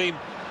home team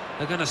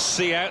are going to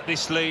see out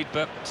this lead,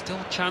 but still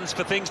a chance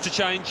for things to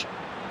change.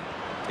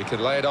 He could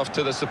lay it off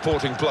to the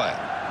supporting player.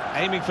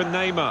 Aiming for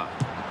Neymar.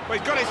 Well,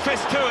 he's got his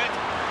fist to it.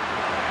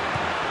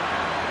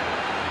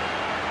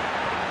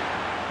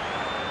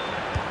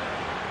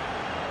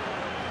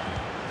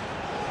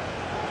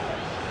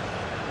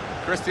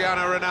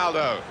 Cristiano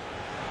Ronaldo.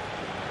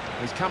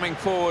 He's coming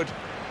forward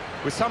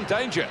with some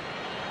danger.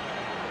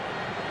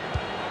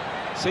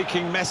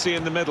 Seeking Messi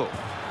in the middle.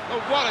 Oh,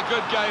 what a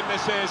good game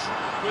this is,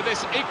 with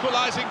this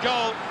equalising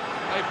goal.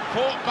 They've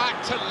fought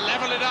back to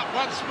level it up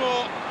once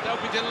more. They'll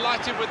be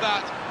delighted with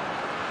that.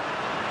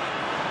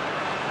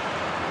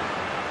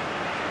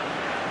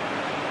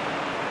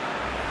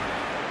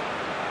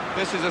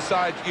 This is a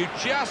side you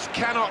just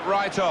cannot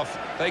write off.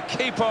 They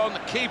keep on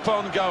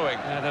going.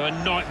 Yeah, they're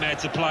a nightmare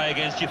to play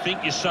against. You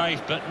think you're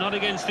safe, but not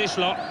against this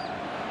lot.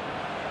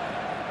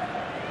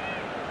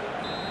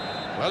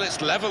 Well,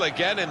 it's level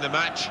again in the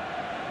match.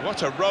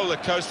 What a roller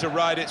coaster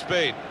ride it's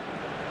been.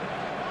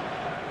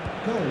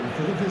 Goal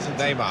for the visitors.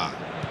 Neymar.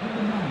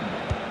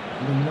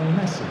 Lionel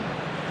Messi.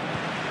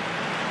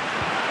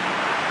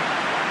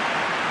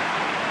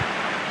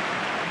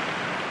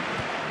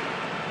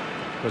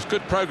 There's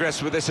good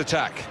progress with this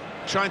attack.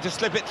 Trying to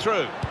slip it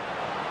through.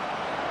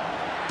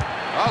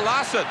 Oh,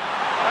 Larson.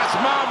 That's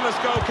marvellous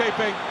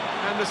goalkeeping.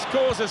 And the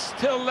scores are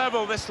still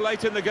level this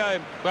late in the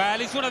game. Well,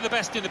 he's one of the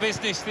best in the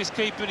business, this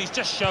keeper, and he's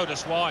just showed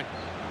us why.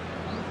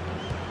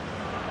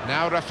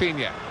 Now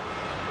Rafinha.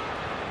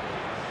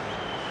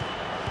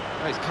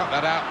 Oh, he's cut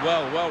that out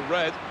well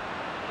read.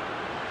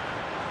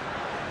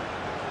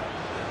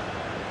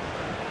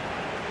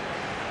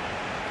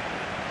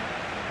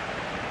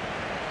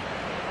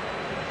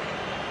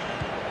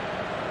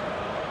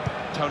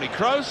 Toni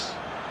Kroos.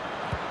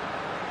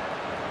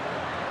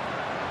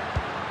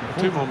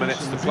 2 more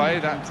minutes to play,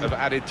 that of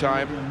added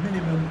time. A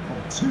minimum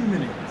of 2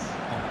 minutes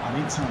of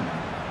added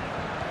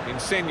time.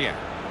 Insigne.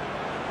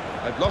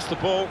 They've lost the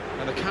ball,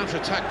 and the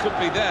counter-attack could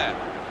be there.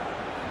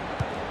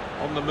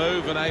 On the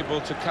move and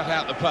able to cut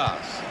out the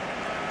pass.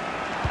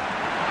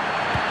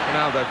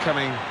 Ronaldo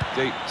coming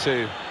deep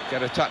to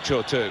get a touch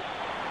or two.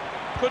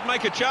 Could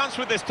make a chance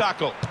with this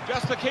tackle.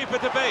 Just the keeper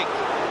to beat.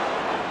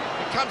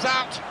 It comes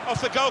out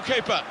off the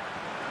goalkeeper.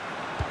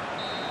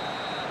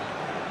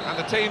 And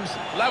the team's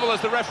level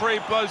as the referee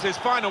blows his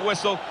final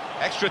whistle.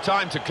 Extra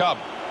time to come.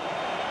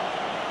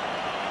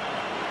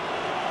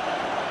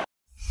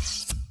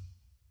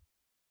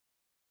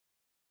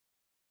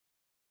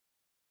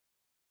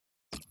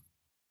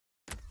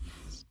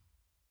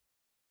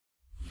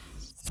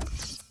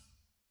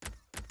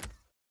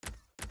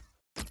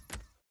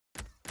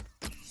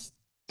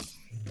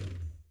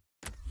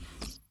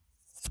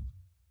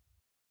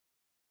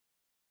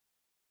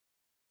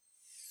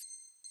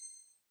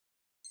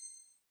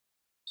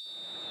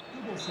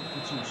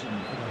 Substitution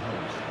for the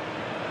host.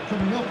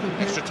 Coming off the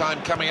Extra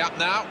time coming up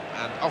now,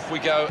 and off we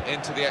go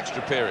into the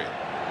extra period.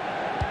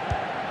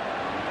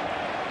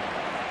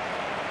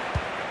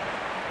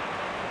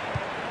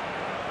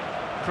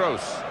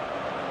 Kroos.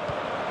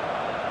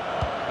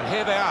 And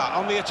here they are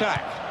on the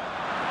attack.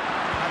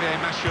 Javier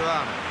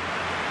Mascherano.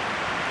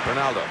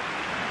 Ronaldo.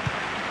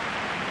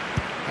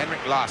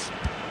 Henrik Larsson.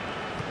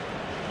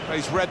 Well,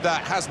 he's read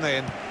that, hasn't he,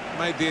 and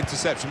made the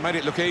interception, made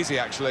it look easy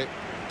actually.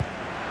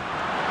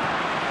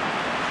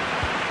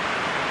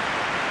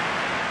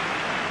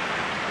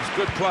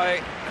 Good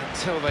play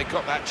until they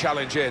got that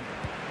challenge in.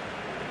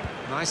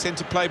 Nice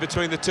interplay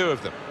between the two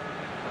of them.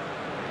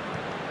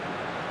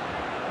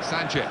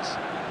 Sanchez.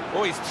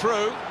 Oh, he's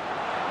through.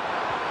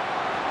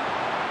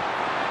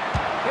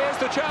 Here's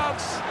the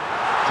chance.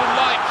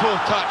 Delightful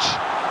touch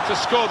to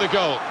score the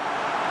goal.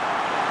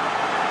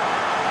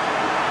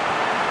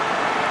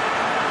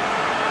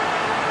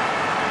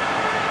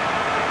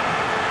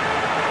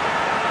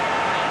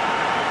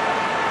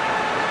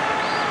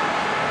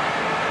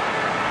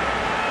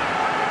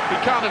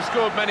 Can't have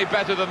scored many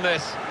better than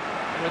this,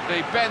 with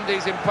the bend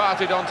he's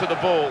imparted onto the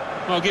ball.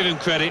 Well, give him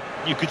credit.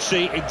 You could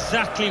see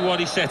exactly what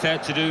he set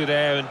out to do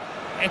there and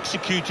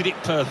executed it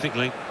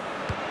perfectly.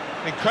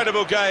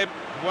 Incredible game,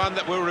 one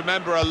that we'll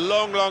remember a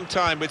long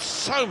time, with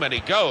so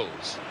many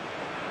goals.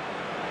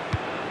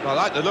 I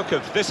like the look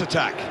of this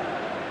attack.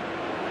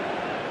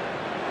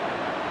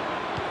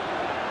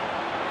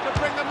 To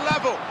bring them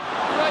level.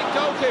 Great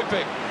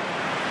goalkeeping.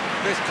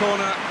 This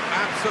corner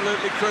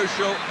absolutely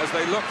crucial as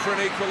they look for an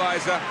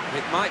equaliser.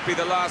 It might be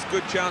the last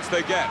good chance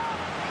they get.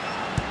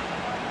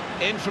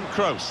 In from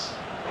Kroos.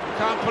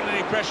 Can't put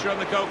any pressure on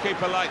the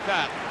goalkeeper like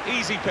that.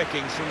 Easy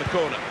pickings from the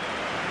corner.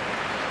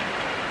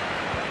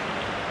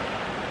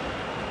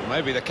 Well,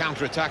 maybe the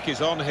counter-attack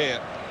is on here.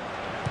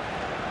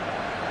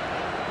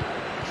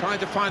 Trying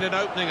to find an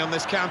opening on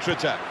this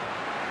counter-attack.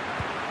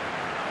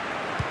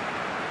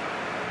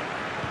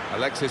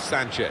 Alexis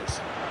Sanchez.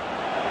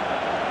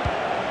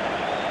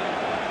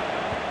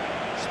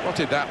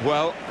 Spotted that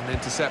well and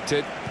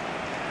intercepted.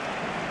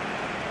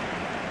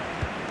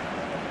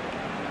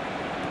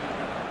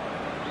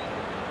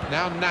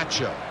 Now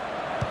Nacho.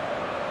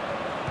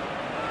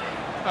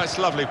 Oh, it's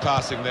lovely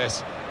passing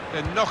this.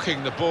 They're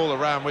knocking the ball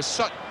around with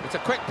such... It's a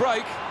quick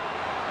break.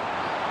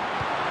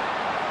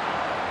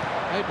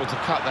 Able to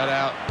cut that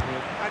out.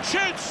 And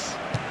shoots!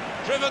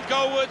 Driven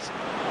goalwards.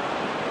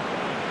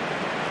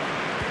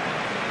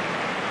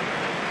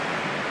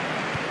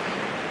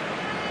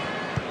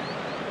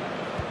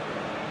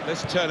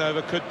 This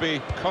turnover could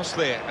be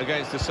costly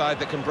against a side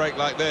that can break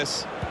like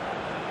this.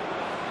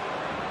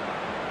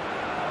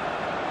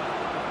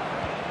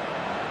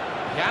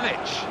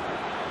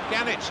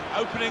 Pjanic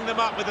opening them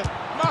up with a...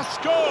 Must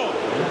score!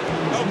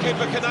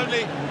 Goalkeeper can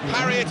only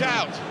parry it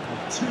out.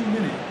 2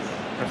 minutes.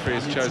 Referee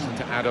has chosen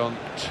to add on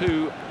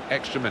 2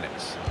 extra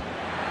minutes.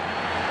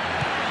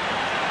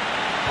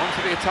 On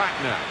to the attack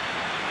now.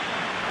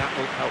 That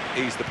will help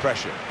ease the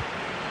pressure.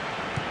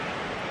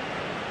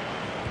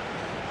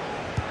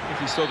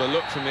 If you saw the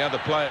look from the other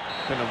player,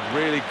 been a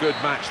really good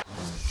match.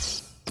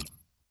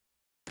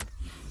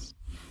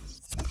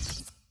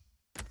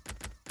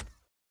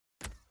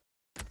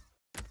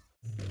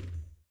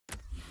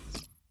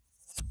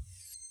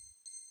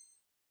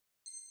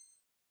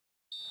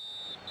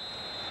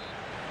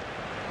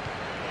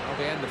 At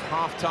the end of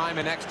half-time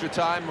in extra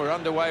time, we're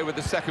underway with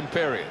the second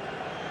period.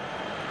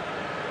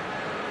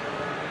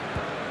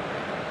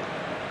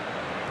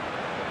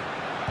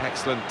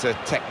 Excellent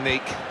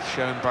technique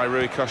shown by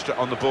Rui Costa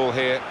on the ball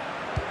here.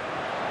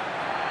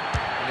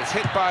 And it's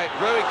hit by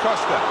Rui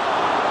Costa.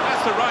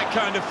 That's the right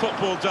kind of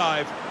football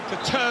dive to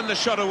turn the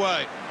shot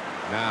away.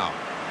 Now,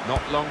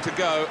 not long to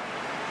go.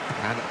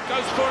 And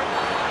goes for it.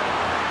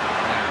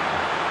 Now,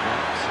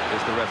 what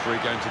is the referee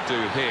going to do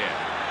here?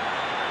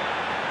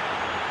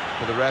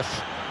 For the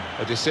ref,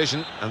 a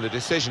decision, and the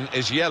decision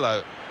is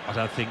yellow. I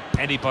don't think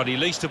anybody,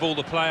 least of all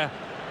the player,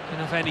 can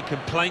have any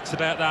complaints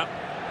about that.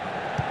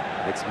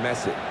 It's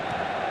Messi.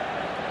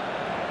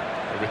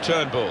 A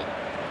return ball.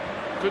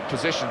 Good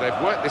position. They've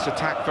worked this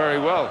attack very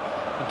well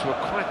into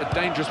quite a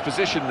dangerous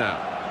position now.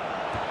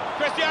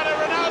 Cristiano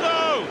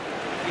Ronaldo!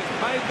 He's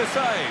made the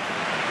save.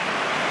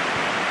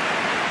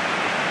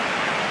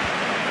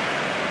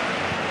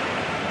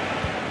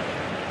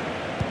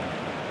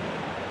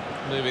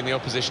 Moving the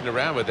opposition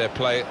around with their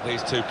play,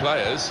 these two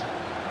players.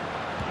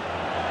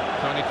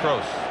 Toni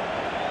Kroos.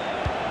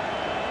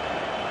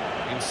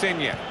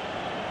 Insigne.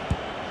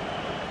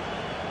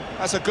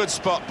 That's a good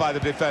spot by the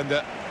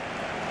defender.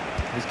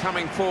 He's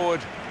coming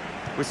forward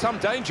with some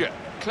danger.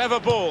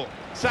 Clever ball.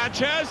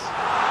 Sanchez.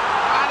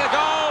 And a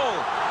goal!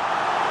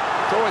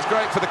 It's always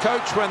great for the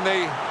coach when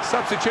the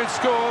substitute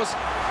scores,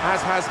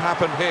 as has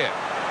happened here.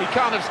 He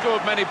can't have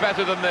scored many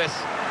better than this,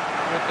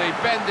 with the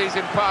bend he's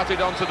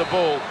imparted onto the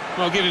ball.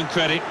 Well, give him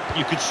credit.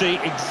 You could see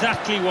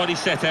exactly what he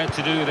set out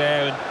to do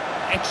there and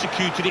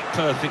executed it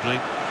perfectly.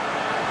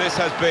 This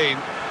has been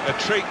a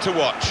treat to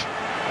watch.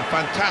 A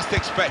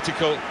fantastic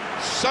spectacle.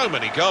 So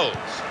many goals.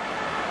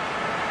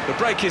 The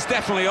break is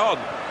definitely on.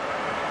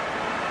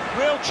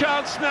 Real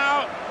chance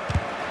now.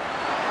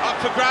 Up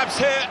for grabs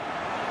here.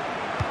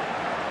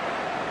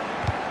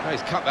 Oh,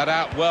 he's cut that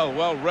out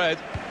well read.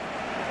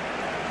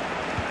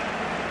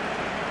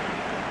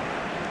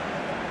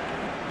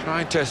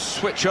 Trying to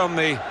switch on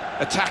the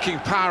attacking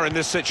power in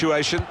this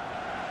situation.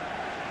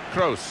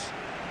 Kroos.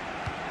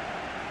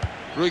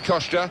 Rui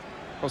Costa.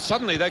 Well,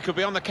 suddenly they could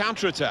be on the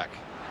counter-attack.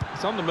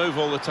 He's on the move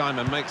all the time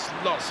and makes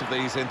lots of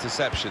these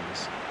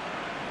interceptions.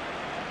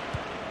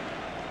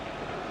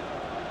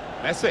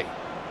 Messi.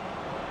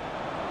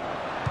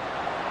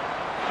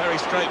 Very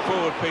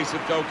straightforward piece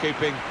of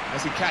goalkeeping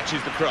as he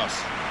catches the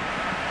cross.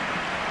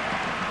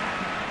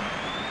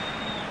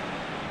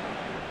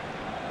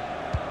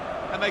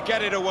 And they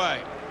get it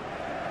away.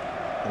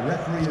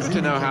 It's good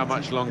to know how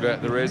much longer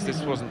there is.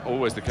 This wasn't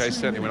always the case,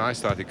 certainly when I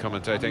started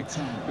commentating.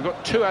 We've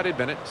got 2 added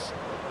minutes.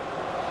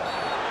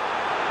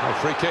 Oh,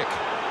 free kick.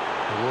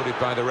 Awarded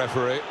by the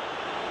referee.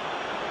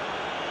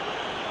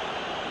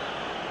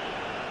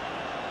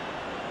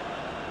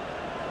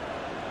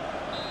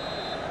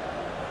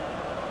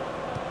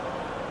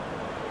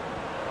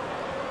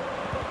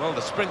 Well,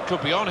 the sprint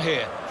could be on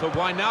here for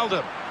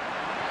Wijnaldum.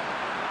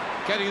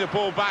 Getting the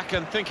ball back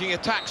and thinking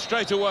attack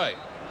straight away.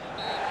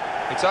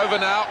 It's over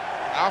now,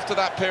 after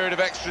that period of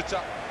extra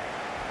time.